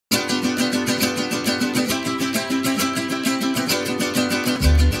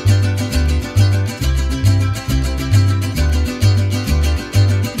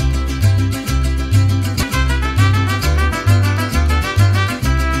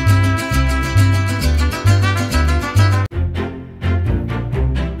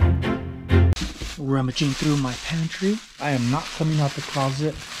rummaging through my pantry. I am not coming out the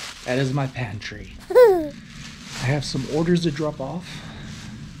closet. That is my pantry. I have some orders to drop off.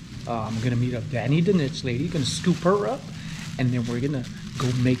 I'm gonna meet up Danny, the niche lady, gonna scoop her up, and then we're gonna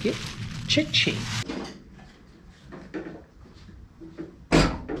go make it cha-ching.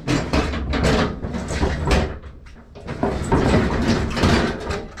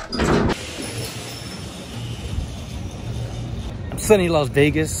 I'm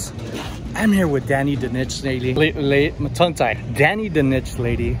SonnyLasVegas. I'm here with Danny, the niche lady. My tongue tied. Danny, the niche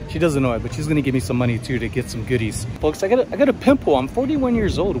lady. She doesn't know it, but she's gonna give me some money too to get some goodies. Folks, I got a pimple. I'm 41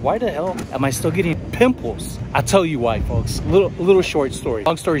 years old. Why the hell am I still getting pimples? I'll tell you why, folks. Little short story.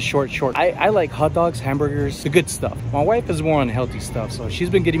 Long story short. I like hot dogs, hamburgers, the good stuff. My wife is more on healthy stuff, so she's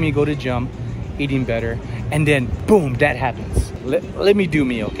been getting me to go to the gym, eating better, and then boom, that happens. Let me do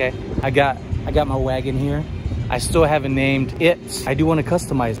me, okay? I got my wagon here. I still haven't named it. I do want to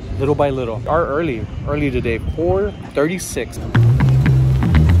customize little by little. Our early today, 4:36.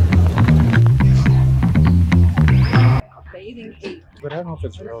 But I don't know if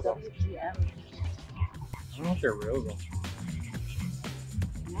it's real though. I don't know if they're real though.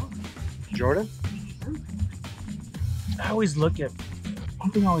 Jordan? I always look at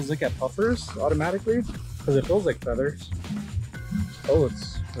puffers automatically because it feels like feathers. Oh,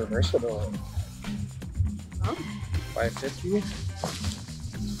 it's reversible. 550.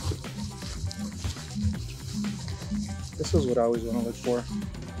 This is what I always want to look for.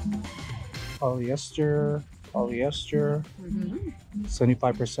 Polyester.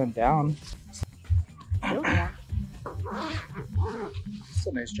 75% down. It's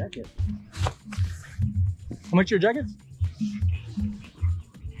a nice jacket. How much your jacket?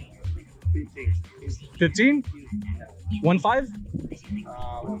 15? 1.5?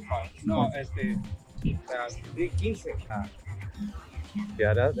 1.5. No, de 15.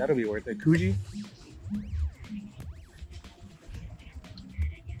 Yeah, that'll be worth it. Kuji.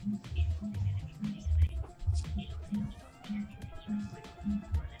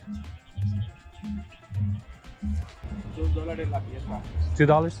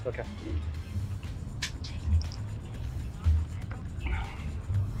 $2? Okay.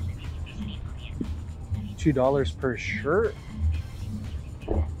 $2 per shirt.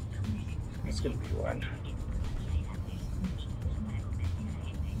 That's gonna be one.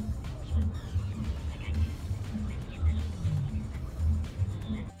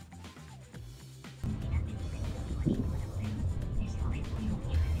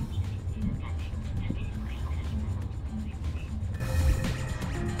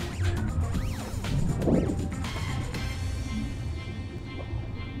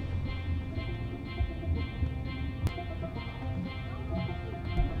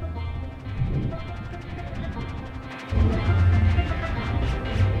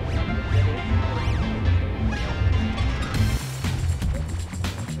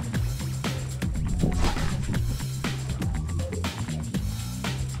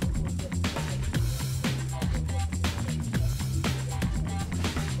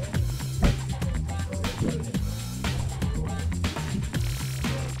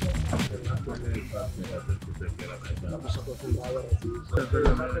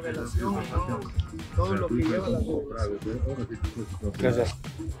 Todo lo que lleva la Gracias.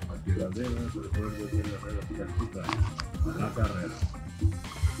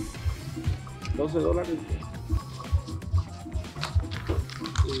 $12.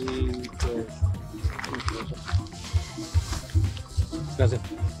 Y pues, gracias.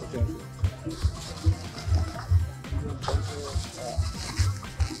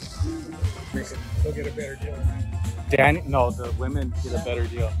 They'll get a better deal. Danny, no, the women get a better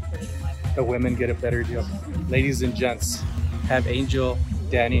deal. The women get a better deal. Ladies and gents, have Angel,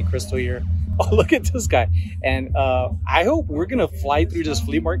 Danny, and Crystal here. Oh, look at this guy. And I hope we're gonna fly through this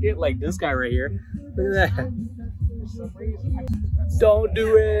flea market like this guy right here. Look at that. Don't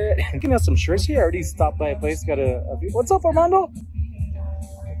do it. Looking at some shirts here. I already stopped by a place. Got a what's up, Armando?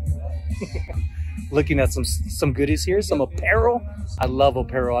 Looking at some goodies here, some apparel. I love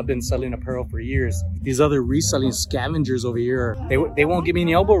apparel. I've been selling apparel for years. These other reselling scavengers over here, they won't give me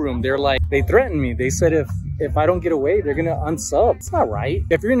any elbow room. They're like, they threaten me. They said if I don't get away, they're gonna unsub. It's not right.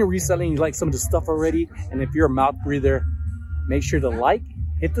 If you're into reselling, you like some of the stuff already, and if you're a mouth breather, make sure to like,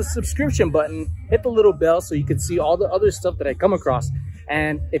 hit the subscription button, hit the little bell so you can see all the other stuff that I come across.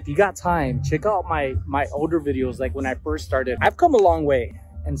 And if you got time, check out my older videos, like when I first started. I've come a long way,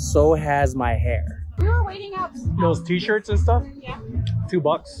 and so has my hair. We were waiting out. Those t-shirts and stuff? Yeah. $2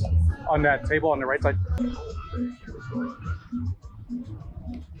 on that table on the right side.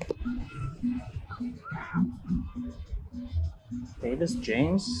 Davis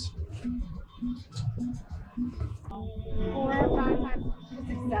James.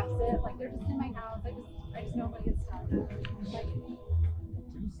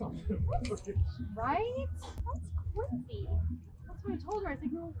 Right? That's crazy. That's what I told her. I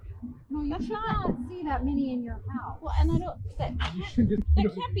said, no, you should not see that many in your house. Well, and I don't. That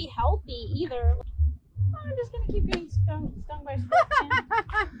can't be healthy either. I'm just gonna keep getting stung by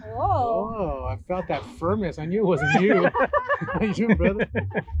scorpions. Whoa! Oh, I felt that firmness. I knew it wasn't you. How you doing, brother?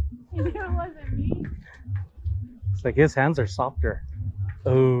 You knew it wasn't me. It's like his hands are softer.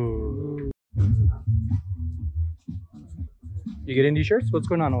 Oh. You getting these shirts? What's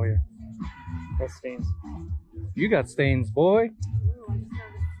going on over here? Got stains. You got stains, boy.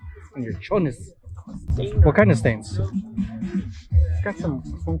 And your chonis. What kind of stains? Got some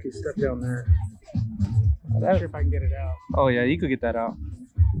funky stuff down there. I'm That- not sure if I can get it out. Oh yeah, you could get that out.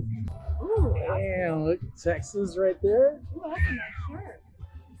 Ooh, Damn, look, Texas right there. that's a nice shirt.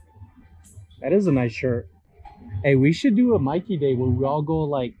 That is a nice shirt. Hey, we should do a Mikey day where we all go,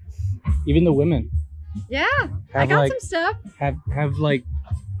 like, even the women Yeah, I Have, got like- some stuff. have like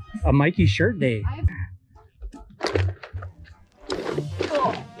a Mikey shirt day.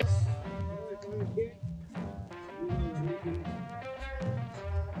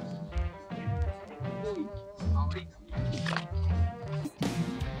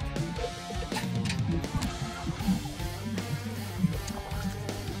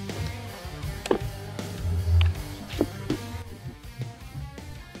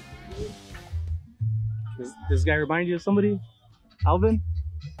 Does this guy remind you of somebody? Alvin?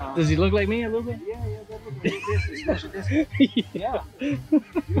 Does he look like me a little bit? Yeah, that looks like this, especially this one. Yeah.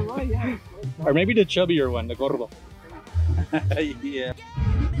 You're right, yeah. Or maybe the chubbier one, the gordo. Yeah.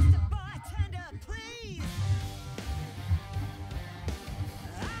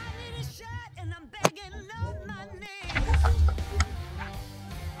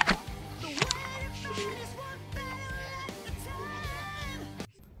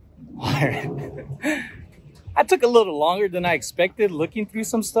 I took a little longer than I expected looking through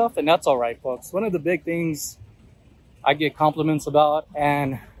some stuff, and that's all right, folks. One of the big things I get compliments about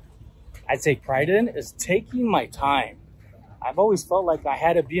and I take pride in is taking my time. I've always felt like I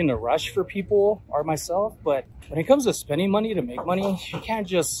had to be in a rush for people or myself, but when it comes to spending money to make money, you can't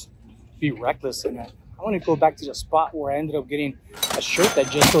just be reckless in it. I want to go back to the spot where I ended up getting a shirt that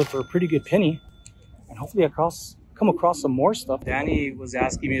just sold for a pretty good penny, and hopefully come across some more stuff. Danny was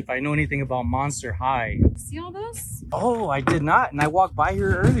asking me if I know anything about Monster High. See all this? Oh, I did not, and I walked by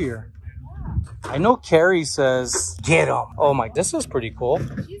here earlier. I know Carrie says, get him. Oh my, this is pretty cool.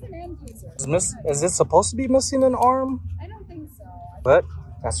 She's an end user. Is it supposed to be missing an arm? I don't think so. But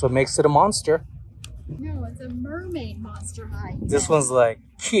that's what makes it a monster. No, it's a mermaid Monster High. This one's like,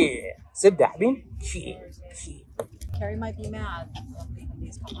 yeah. Is it dabbing? Yeah. Carrie might be mad. I'm leaving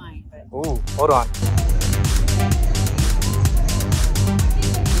these behind, but Ooh, hold on.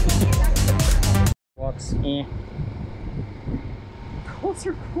 What's those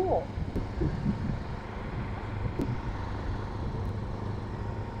are cool.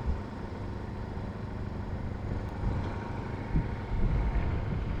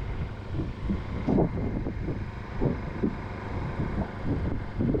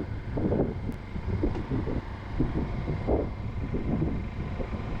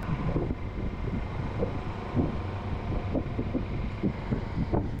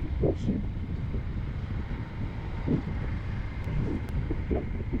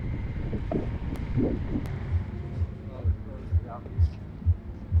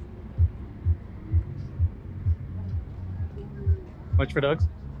 much for dogs?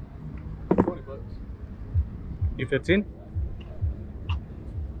 20 bucks. You 15?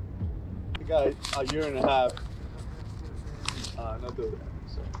 I got a year and a half. Not doing that.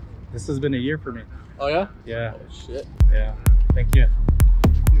 So. This has been a year for me. Oh yeah? Yeah. Oh shit. Yeah. Thank you.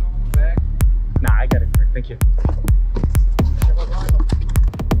 Back. Nah, I got it. Thank you.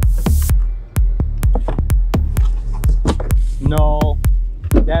 No,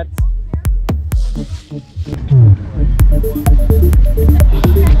 that's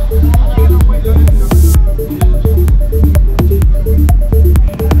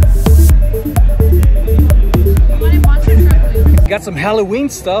got some Halloween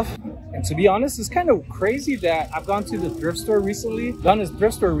stuff. And to be honest, it's kind of crazy that I've gone to the thrift store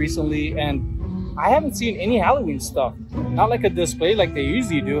recently, and I haven't seen any Halloween stuff. Not like a display like they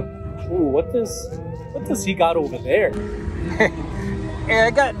usually do. Ooh, what does he got over there? Hey,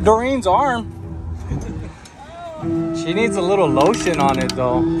 I got Doreen's arm. She needs a little lotion on it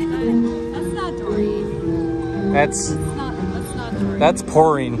though. That's not Doreen. That's not Doreen. that's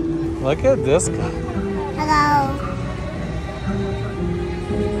pouring. Look at this guy. Hello.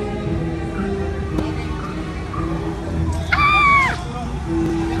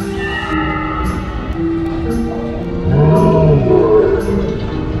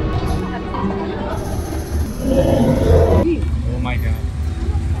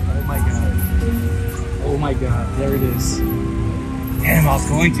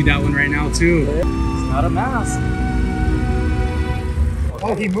 going to that one right now too. It's not a mask.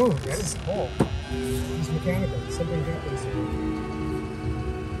 Oh, he moved. That is cool. He's mechanical. Something happens.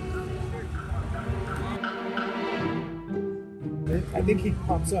 I think he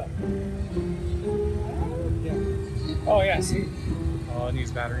pops up. Yeah. Oh yeah, see? Oh, it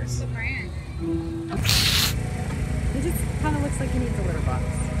needs batteries. He just kind of looks like he needs a litter box.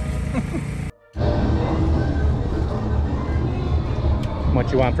 How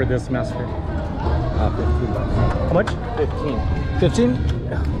much you want for this master? 15 bucks. How much? 15. 15?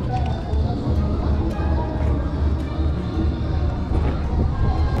 Yeah.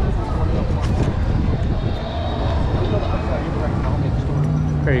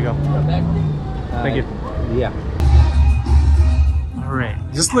 There you go. Thank you. Yeah. All right,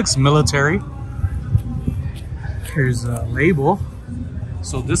 this looks military. Here's a label.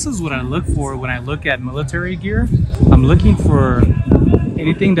 So this is what I look for when I look at military gear. I'm looking for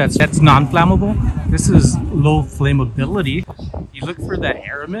anything that's non-flammable. This is low flammability. You look for that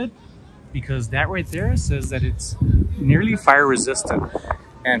aramid because that right there says that it's nearly fire resistant.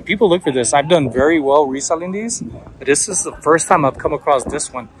 And people look for this. I've done very well reselling these, but this is the first time I've come across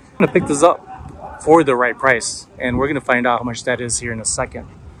this one. I'm gonna pick this up for the right price, and we're gonna find out how much that is here in a second.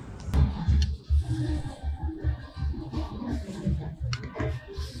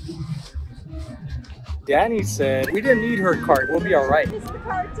 Danny said we didn't need her cart, we'll be all right. It's the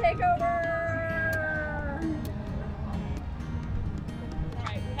card takeover.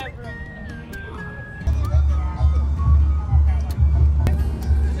 Alright, we have room.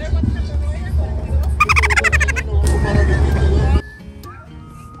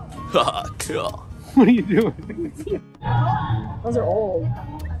 What are you doing? Those are old.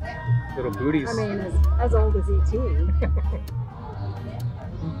 Little booties. I mean, as old as ET.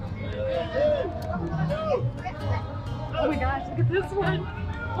 Oh my gosh, look at this one.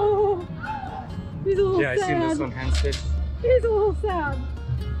 Oh, he's a little Yeah, sad. I seen this one hand stitched. He's a little sad.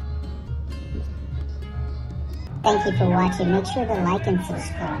 Thank you for watching. Make sure to like and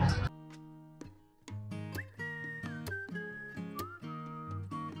subscribe.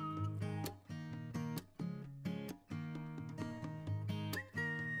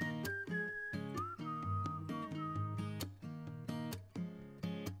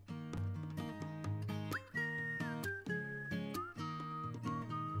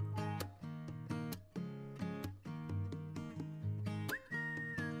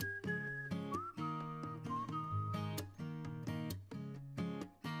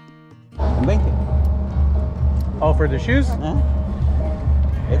 Oh, for the shoes? Huh?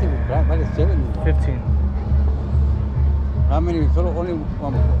 Este vale 7. 15. How many? Solo only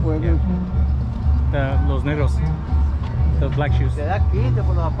one. Los negros. The black shoes. Te da 15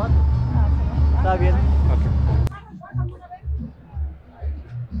 por los zapatos. Está bien. Okay.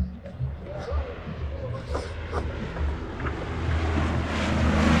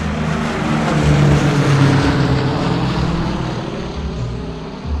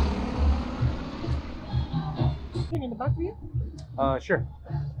 In the back for you? Sure.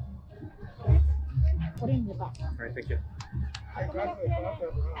 Put it in the back. All right, thank you.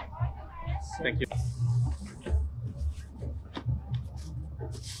 Thank you.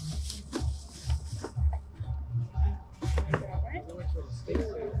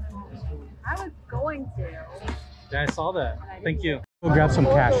 I was going to. Yeah, I saw that. Thank you. We'll grab some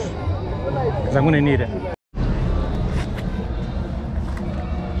cash because I'm going to need it.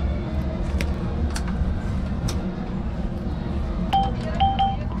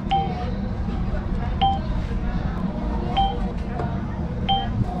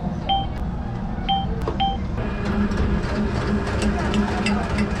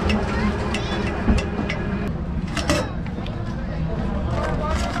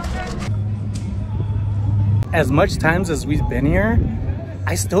 As much times as we've been here,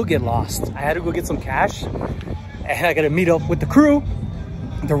 I still get lost. I had to go get some cash and I got to meet up with the crew,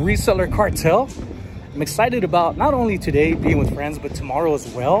 the reseller cartel. I'm excited about not only today being with friends, but tomorrow as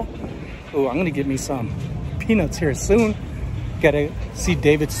well. Oh, I'm gonna get me some peanuts here soon. Gotta see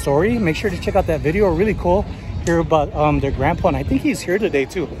David's story. Make sure to check out that video, really cool. Hear about their grandpa, and I think he's here today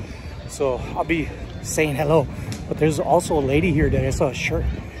too. So I'll be saying hello. But there's also a lady here that I saw a shirt.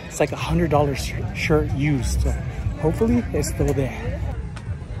 It's like $100 shirt used. So hopefully it's still there.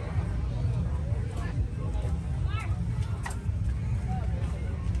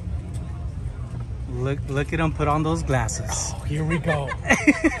 Look at him put on those glasses. Oh, here we go.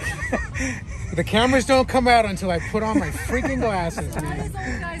 The cameras don't come out until I put on my freaking glasses, What man. is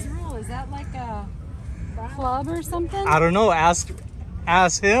old guy's rule? Is that like a club or something? I don't know. Ask him.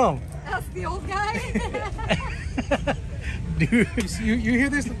 That's the old guy. dude. You hear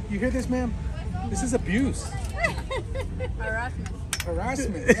this? You hear this, ma'am? This is abuse. Harassment.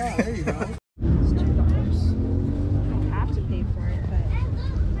 Harassment. Yeah, there you go. It's $2. I don't have to pay for it, but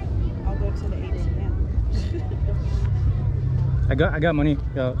I'll go to the ATM. I got money.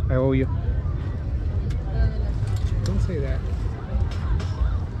 I owe you. Don't say that.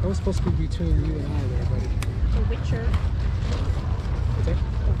 That was supposed to be between you and I there, buddy. The Witcher. What's that?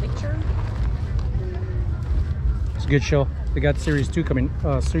 The Witcher. It's a good show. They got series 2 coming.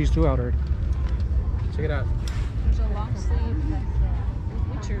 Series 2 out already. Check it out. There's a long sleeve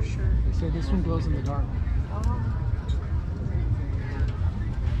Witcher shirt. They say this one glows in the dark.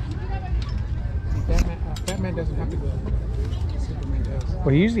 Batman doesn't have to glow. Superman does. Well,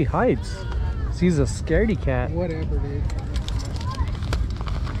 he usually hides. He's a scaredy cat. Whatever, dude.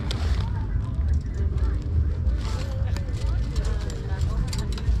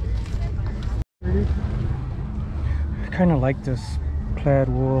 I kind of like this plaid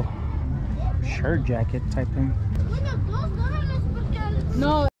wool shirt jacket type thing.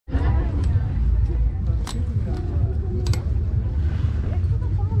 No.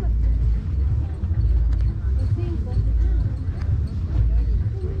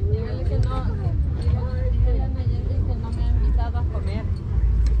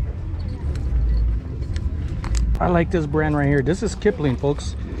 I like this brand right here. This is Kipling,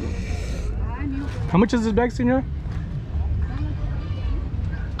 folks. How much is this bag, senor?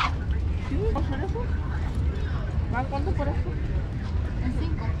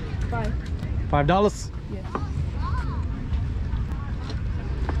 $5. Yes.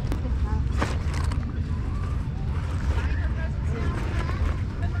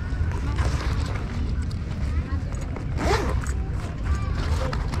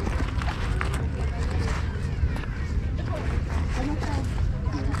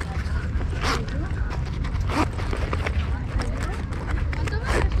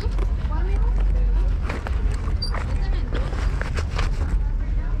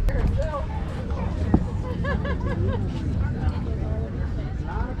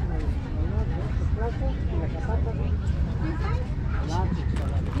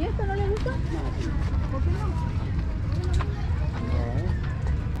 ¿Y esto no le gusta? ¿Por qué no?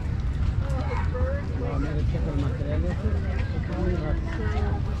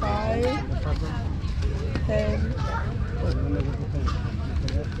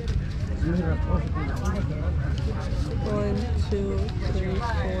 One, two, three,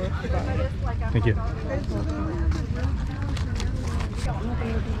 four, five. Thank you.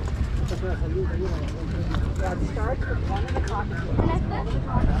 It's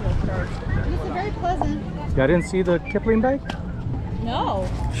very pleasant. Y'all didn't see the Kipling bag? No.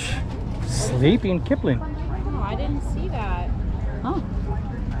 Sleeping Kipling. No, I didn't see that. Oh.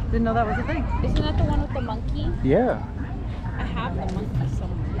 Didn't know that was a thing. Isn't that the one with the monkey? Yeah. I have the monkey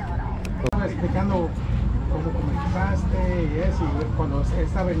somewhere. Explicando cómo comenzaste y eso, y cuando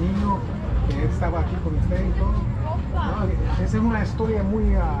estaba el niño, que él estaba aquí con usted y todo. No, esa es una historia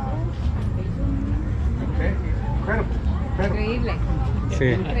muy Increíble. Sí.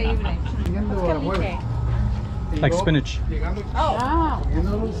 Increíble. Viendo el juego. Y Like luego, spinach. Llegando, Oh.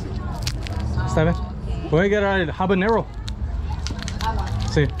 viéndolos, ¿Está bien? Voy a get a habanero.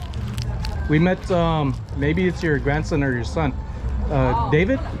 Sí. We met, maybe it's your grandson or your son.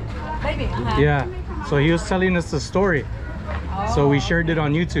 David? Baby. Yeah. So he was telling us the story. So we shared it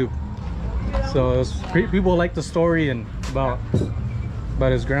on YouTube. So it was, people like the story and about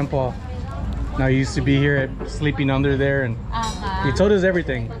his grandpa. Now he used to be here sleeping under there, and he told us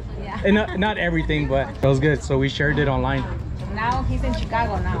everything. Yeah. And not everything, but it was good. So we shared it online. Now he's in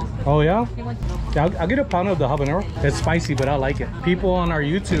Chicago now. Oh yeah? He went Yeah, I'll get a pound of the habanero. It's spicy, but I like it. People on our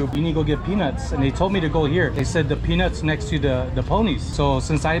YouTube, you need to go get peanuts, and they told me to go here. They said the peanuts next to the ponies. So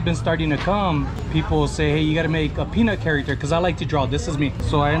since I've been starting to come, people say, hey, you gotta make a peanut character, because I like to draw. This is me.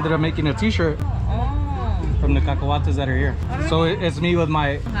 So I ended up making a t-shirt from the cacahuates that are here. So it's me with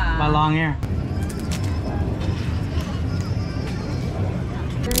my long hair.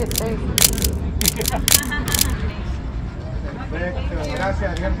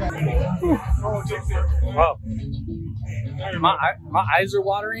 Wow. My eyes are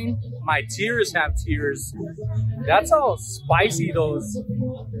watering. My tears have tears. That's how spicy those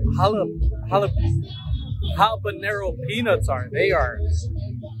habanero peanuts are. They are.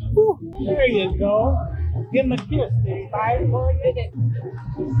 Whew. There you go. Give him a kiss, Dave. Bye for you.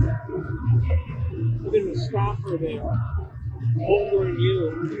 Look at the stopper there. Older than you.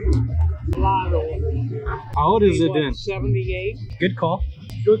 A lot older. How old is it then? 78. Good call.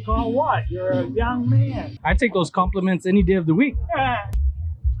 Good call what? You're a young man. I take those compliments any day of the week.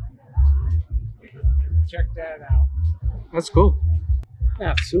 Check that out. That's cool.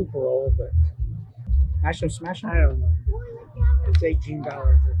 Not super old, but Smash 'em, smash 'em. I don't know. It's $18.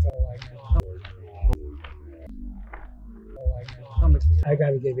 That's all I know. How much? I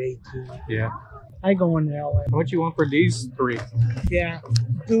gotta give 18. Yeah. I go in LA. What you want for these 3? Yeah,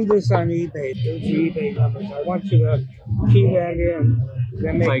 do this on eBay. Those eBay numbers. I want you to key that in.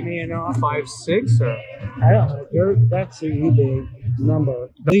 Then make Like me an offer. 5, 6, or I don't know. That's the eBay number.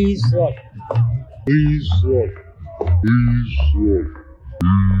 Please look. Please look. Please look.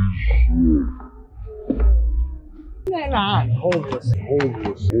 Please look. Hang on. Hold this. Hold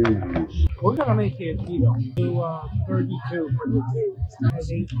this. Hold this. We're gonna make you a deal. Do 32 for the 2.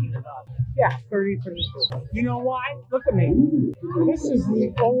 That's $18. Yeah, 30 for the 2. You know why? Look at me. This is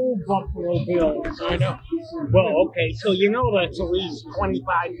the old Buffalo Bills. I know. Well, okay, so you know that's at least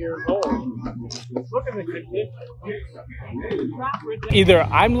 25 years old. Look at the condition. either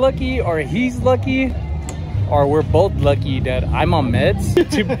I'm lucky or he's lucky, or we're both lucky that I'm on meds.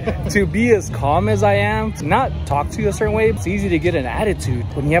 to be as calm as I am, to not talk to you a certain way. It's easy to get an attitude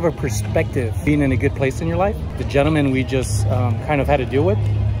when you have a perspective, being in a good place in your life. The gentleman we just kind of had to deal with,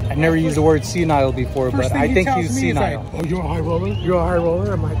 I've never used the word senile before, but I think he's senile. Like, oh, you're a high roller? You're a high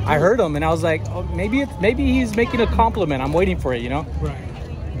roller? I'm like, I heard him and I was like, oh, maybe he's making a compliment. I'm waiting for it, you know? right.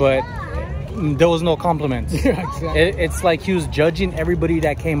 But there was no compliments. Yeah, exactly. It's like he was judging everybody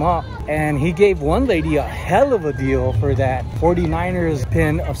that came up, and he gave one lady a hell of a deal for that 49ers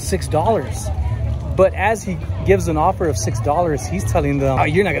pin of $6. But as he gives an offer of $6, he's telling them, oh,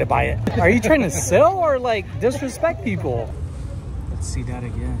 you're not gonna buy it. Are you trying to sell or like disrespect people? Let's see that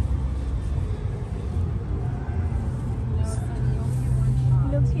again.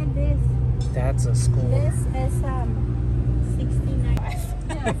 Look at this. That's a score. This is 69.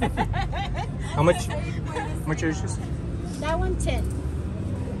 How much are your shoes? That one 10.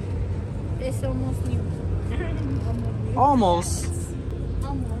 It's almost new. Almost.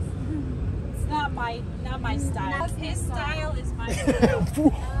 Almost. It's not my style. His style is my style.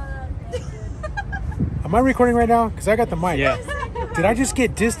 Am I recording right now? Because I got the mic. Yeah. Did I just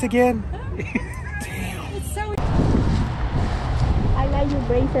get dissed again? It's so. I like your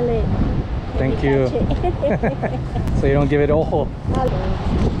bracelet. Thank you. So you don't give it all.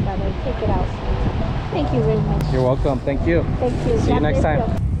 Take it out. Thank you very much. You're welcome. Thank you. Thank you. See you God next bless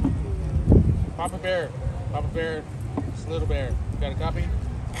time. Papa Bear. Papa Bear. It's Little Bear. Got a copy?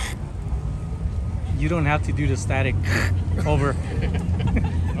 You don't have to do the static. Over.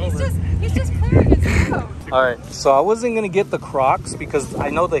 He's just clearing his throat. All right, so I wasn't gonna get the Crocs because I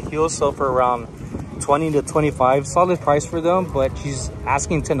know the heels sell for around 20 to 25. Solid price for them, but she's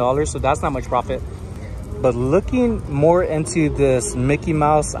asking $10, so that's not much profit. But looking more into this Mickey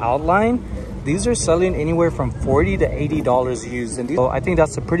Mouse outline, these are selling anywhere from $40 to $80 used, and so I think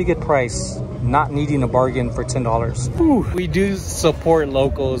that's a pretty good price, not needing a bargain for $10. Whew. We do support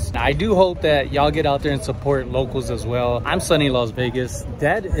locals. I do hope that y'all get out there and support locals as well. I'm SonnyLasVegas.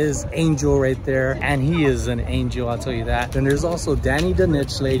 That is Angel right there, and he is an angel, I'll tell you that. Then there's also Danny the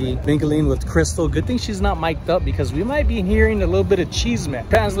Niche Lady mingling with Crystal. Good thing she's not mic'd up because we might be hearing a little bit of chisme.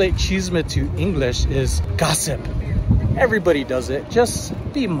 Translate chisme to English is gossip. Everybody does it. Just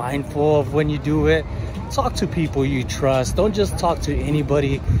be mindful of when you do it. Talk to people you trust. Don't just talk to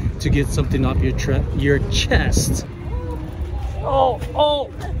anybody to get something off your chest. Oh,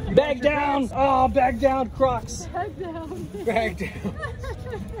 back down. Oh, back down, Crocs. Back down. Back down.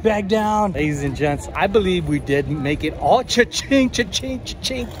 Back down. Ladies and gents, I believe we did make it all cha-ching, cha-ching,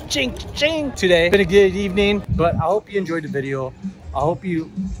 cha-ching, cha-ching, cha-ching today. Been a good evening, but I hope you enjoyed the video. I hope you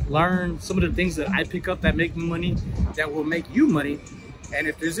learn some of the things that I pick up that make me money, that will make you money. And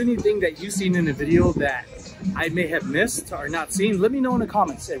if there's anything that you've seen in the video that I may have missed or not seen, let me know in the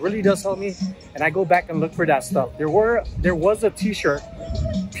comments. It really does help me, and I go back and look for that stuff. There was a t-shirt,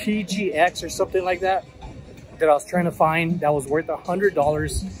 PGX or something like that, that I was trying to find that was worth $100,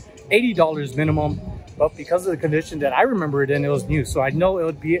 $80 minimum. But because of the condition that I remember it in, it was new. So I know it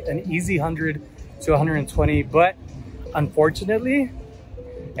would be an easy 100 to 120, but unfortunately,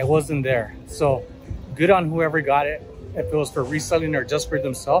 it wasn't there. So good on whoever got it, if it was for reselling or just for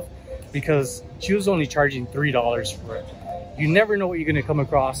themselves, because she was only charging $3 for it. You never know what you're gonna come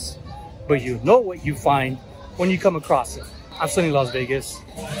across, but you know what you find when you come across it. I'm SonnyLasVegas.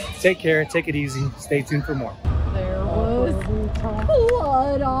 Take care, take it easy, stay tuned for more. There was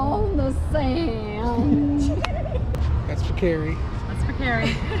blood on the sand. That's for Carrie. That's for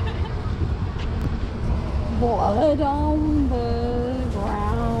Carrie. Blood on the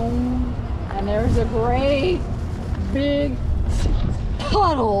ground. And there's a great big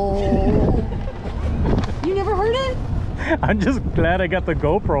puddle. You never heard it? I'm just glad I got the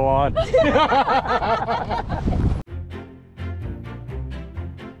GoPro on.